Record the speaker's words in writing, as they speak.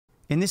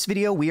In this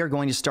video, we are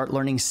going to start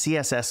learning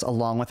CSS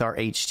along with our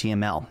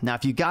HTML. Now,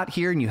 if you got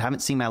here and you haven't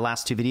seen my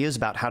last two videos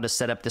about how to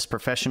set up this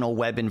professional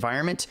web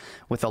environment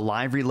with a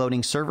live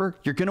reloading server,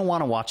 you're going to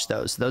want to watch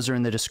those. Those are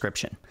in the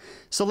description.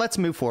 So let's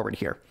move forward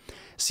here.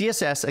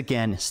 CSS,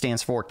 again,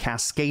 stands for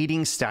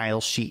Cascading Style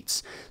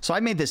Sheets. So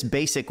I made this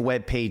basic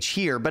web page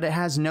here, but it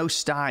has no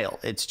style.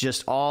 It's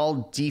just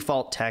all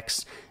default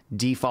text,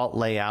 default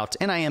layout,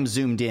 and I am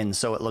zoomed in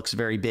so it looks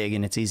very big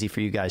and it's easy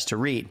for you guys to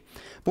read.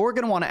 But we're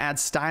going to want to add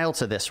style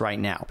to this right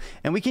now,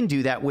 and we can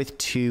do that with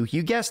two,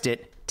 you guessed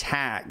it,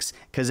 tags,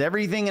 because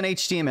everything in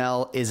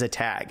HTML is a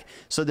tag.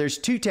 So there's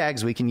two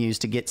tags we can use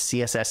to get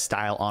CSS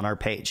style on our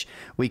page.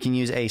 We can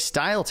use a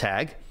style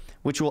tag,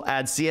 which will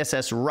add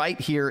CSS right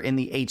here in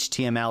the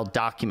HTML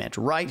document,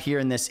 right here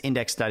in this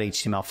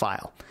index.html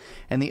file.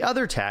 And the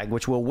other tag,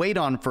 which we'll wait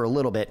on for a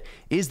little bit,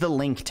 is the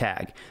link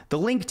tag. The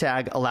link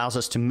tag allows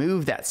us to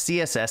move that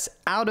CSS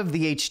out of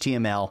the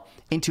HTML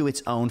into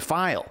its own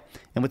file.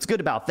 And what's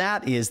good about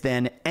that is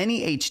then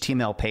any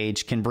HTML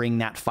page can bring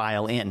that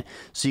file in.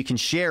 So you can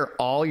share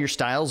all your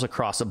styles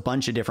across a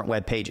bunch of different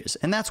web pages.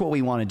 And that's what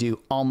we want to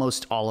do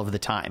almost all of the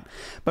time.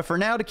 But for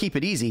now, to keep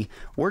it easy,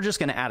 we're just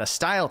going to add a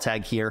style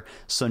tag here.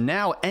 So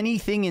now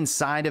anything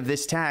inside of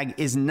this tag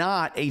is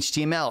not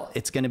HTML.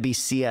 It's going to be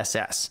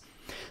CSS.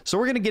 So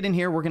we're going to get in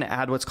here, we're going to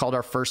add what's called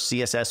our first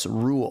CSS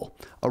rule.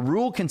 A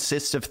rule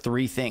consists of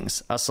three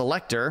things: a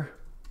selector,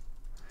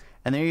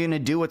 and then you're going to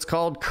do what's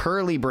called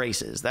curly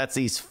braces. That's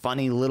these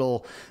funny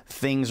little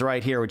things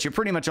right here, which you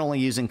pretty much only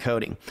use in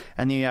coding.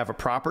 And then you have a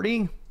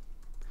property,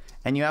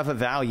 and you have a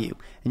value.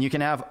 And you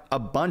can have a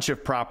bunch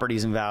of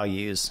properties and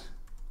values.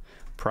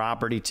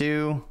 Property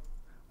 2,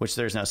 which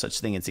there's no such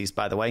thing as these,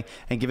 by the way,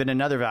 and give it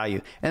another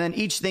value. And then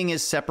each thing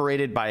is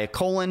separated by a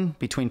colon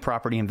between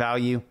property and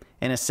value,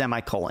 and a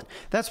semicolon.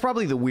 That's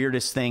probably the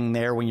weirdest thing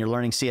there when you're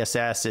learning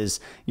CSS, is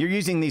you're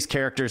using these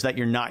characters that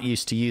you're not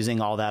used to using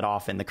all that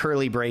often, the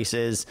curly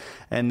braces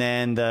and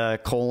then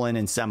the colon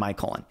and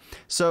semicolon.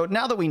 So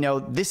now that we know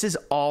this is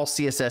all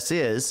CSS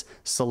is,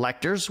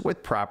 selectors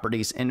with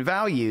properties and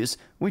values,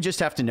 we just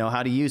have to know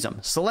how to use them.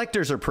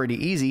 Selectors are pretty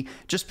easy.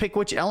 Just pick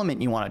which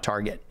element you want to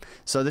target.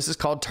 So this is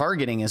called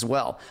targeting as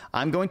well.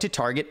 I'm going to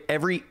target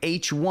every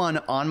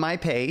H1 on my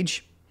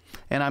page,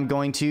 and I'm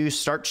going to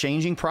start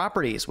changing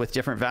properties with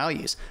different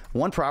values.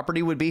 One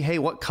property would be, hey,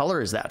 what color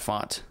is that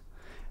font?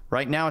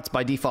 Right now it's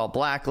by default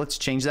black. Let's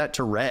change that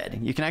to red.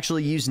 You can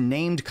actually use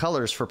named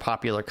colors for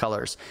popular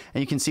colors.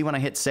 And you can see when I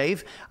hit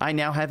save, I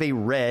now have a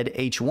red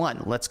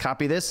H1. Let's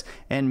copy this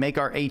and make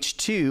our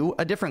H2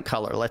 a different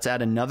color. Let's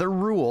add another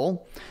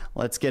rule.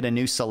 Let's get a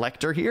new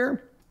selector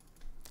here.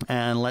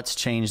 And let's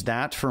change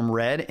that from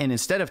red. And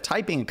instead of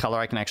typing a color,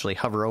 I can actually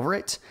hover over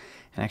it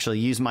and actually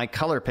use my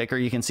color picker.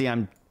 You can see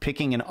I'm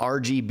picking an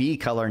RGB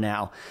color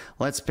now.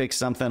 Let's pick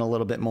something a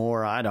little bit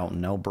more, I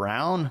don't know,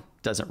 brown.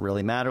 Doesn't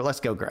really matter. Let's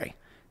go gray.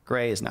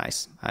 Gray is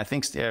nice. I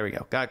think, there we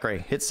go. Got gray.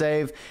 Hit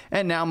save.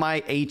 And now my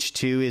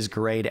H2 is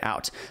grayed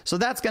out. So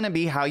that's going to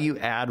be how you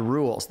add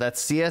rules.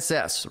 That's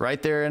CSS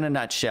right there in a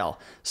nutshell.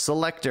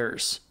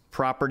 Selectors,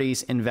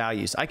 properties, and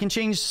values. I can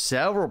change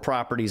several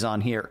properties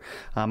on here.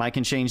 I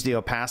can change the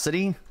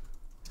opacity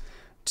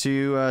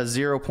to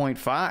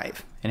 0.5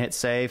 and hit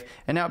save,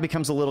 and now it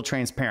becomes a little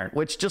transparent,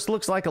 which just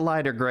looks like a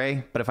lighter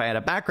gray. But if I had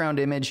a background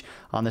image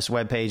on this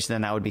web page,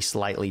 then that would be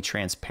slightly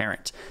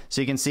transparent.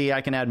 So you can see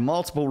I can add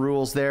multiple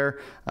rules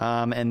there,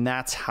 and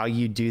that's how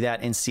you do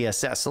that in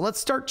CSS. So let's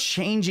start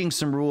changing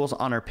some rules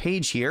on our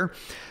page here.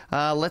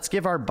 Let's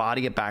give our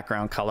body a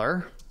background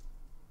color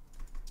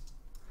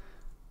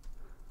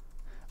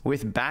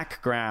with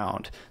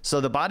background. So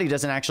the body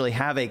doesn't actually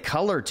have a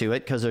color to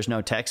it because there's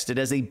no text. It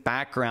has a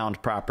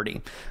background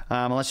property.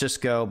 Let's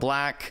just go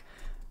black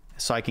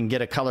so I can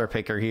get a color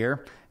picker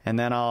here. And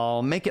then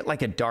I'll make it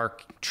like a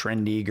dark,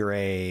 trendy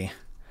gray.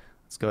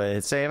 Let's go ahead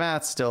and save that.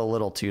 It's still a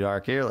little too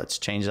dark here. Let's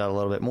change that a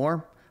little bit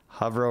more.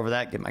 Hover over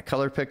that, get my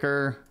color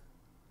picker.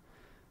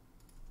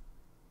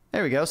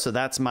 There we go. So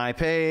that's my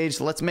page.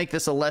 Let's make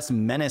this a less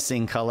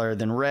menacing color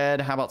than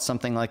red. How about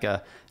something like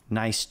a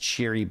nice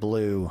cheery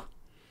blue?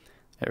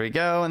 There we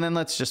go. And then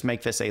let's just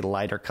make this a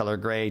lighter color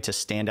gray to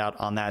stand out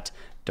on that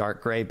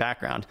dark gray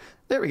background.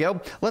 There we go.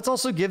 Let's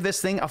also give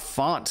this thing a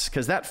font,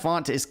 because that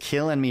font is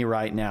killing me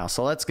right now.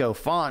 So let's go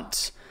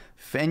font.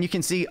 And you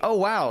can see, oh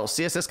wow,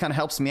 CSS kind of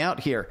helps me out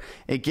here.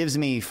 It gives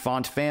me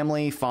font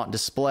family, font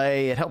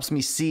display. It helps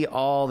me see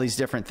all these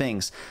different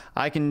things.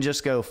 I can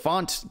just go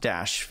font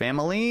dash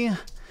family, and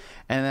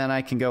then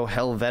I can go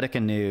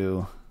Helvetica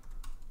new.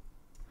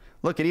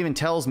 Look, it even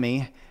tells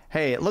me,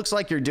 hey, it looks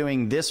like you're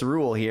doing this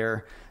rule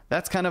here.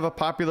 That's kind of a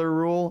popular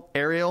rule.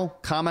 Arial,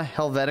 comma,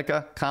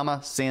 Helvetica, comma,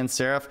 sans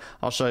serif.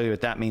 I'll show you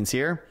what that means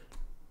here.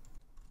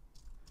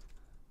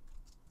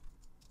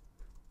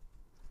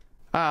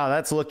 Ah,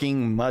 that's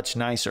looking much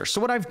nicer.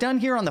 So what I've done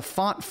here on the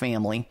font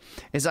family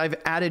is I've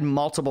added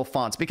multiple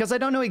fonts because I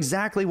don't know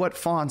exactly what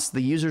fonts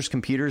the user's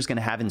computer is going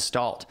to have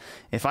installed.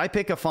 If I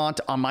pick a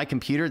font on my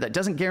computer, that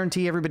doesn't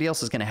guarantee everybody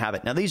else is going to have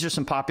it. Now, these are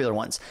some popular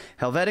ones.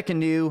 Helvetica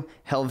New,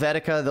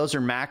 Helvetica, those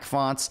are Mac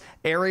fonts.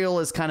 Arial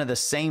is kind of the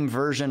same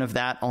version of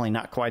that, only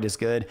not quite as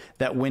good,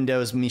 that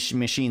Windows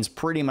machines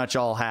pretty much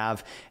all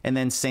have, and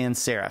then sans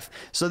serif.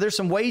 So there's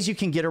some ways you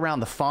can get around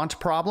the font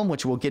problem,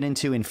 which we'll get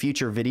into in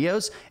future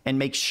videos, and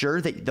make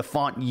sure that the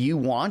font you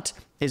want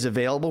is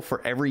available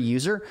for every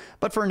user.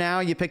 But for now,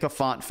 you pick a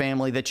font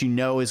family that you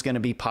know is going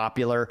to be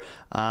popular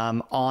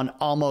on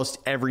almost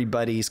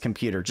everybody's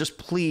computer. Just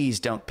please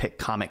don't pick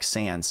Comic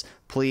Sans.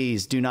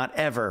 Please do not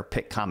ever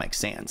pick Comic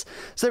Sans.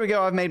 So there we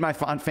go. I've made my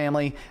font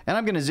family, and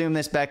I'm going to zoom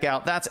this back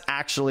out. That's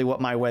actually what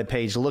my web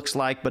page looks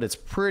like, but it's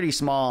pretty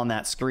small on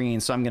that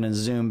screen, so I'm going to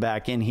zoom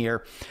back in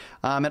here.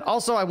 And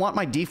also, I want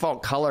my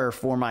default color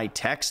for my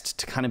text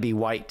to kind of be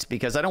white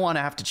because I don't want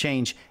to have to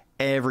change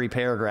every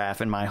paragraph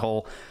in my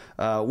whole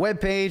web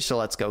page. So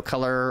let's go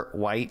color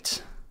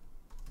white.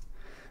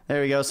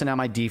 There we go. So now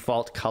my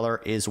default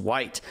color is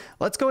white.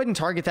 Let's go ahead and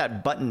target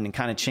that button and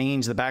kind of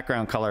change the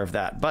background color of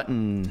that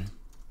button.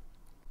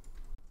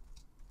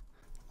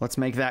 Let's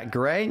make that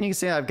gray. And you can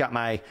see I've got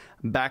my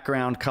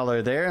background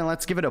color there. And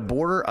let's give it a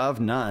border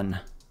of none.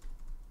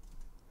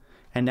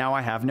 And now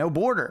I have no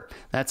border.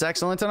 That's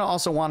excellent. And I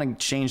also want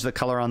to change the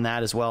color on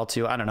that as well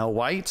to, I don't know,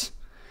 white.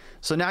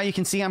 So now you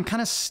can see I'm kind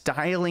of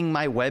styling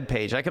my web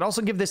page. I could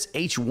also give this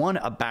H1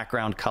 a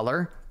background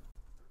color.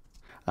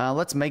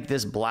 Let's make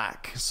this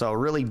black. So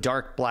really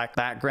dark black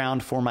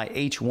background for my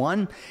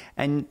H1.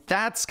 And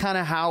that's kind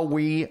of how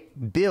we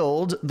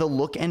build the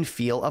look and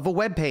feel of a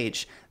web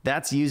page.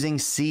 That's using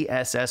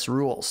CSS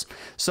rules.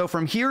 So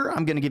from here,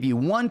 I'm going to give you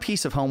one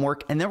piece of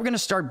homework, and then we're going to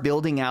start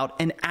building out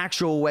an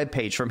actual web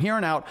page. From here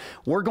on out,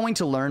 we're going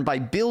to learn by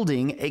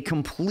building a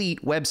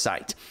complete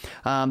website.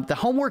 The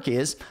homework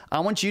is, I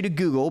want you to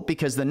Google,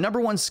 because the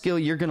 #1 skill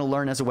you're going to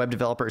learn as a web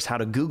developer is how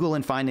to Google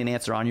and find an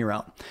answer on your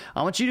own.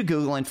 I want you to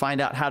Google and find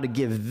out how to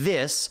give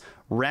this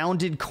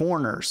rounded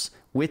corners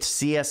with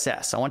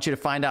CSS. I want you to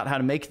find out how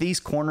to make these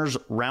corners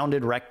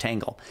rounded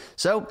rectangle.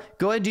 So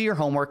go ahead and do your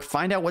homework,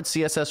 find out what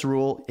CSS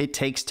rule it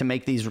takes to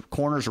make these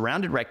corners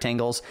rounded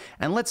rectangles,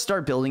 and let's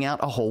start building out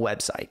a whole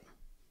website.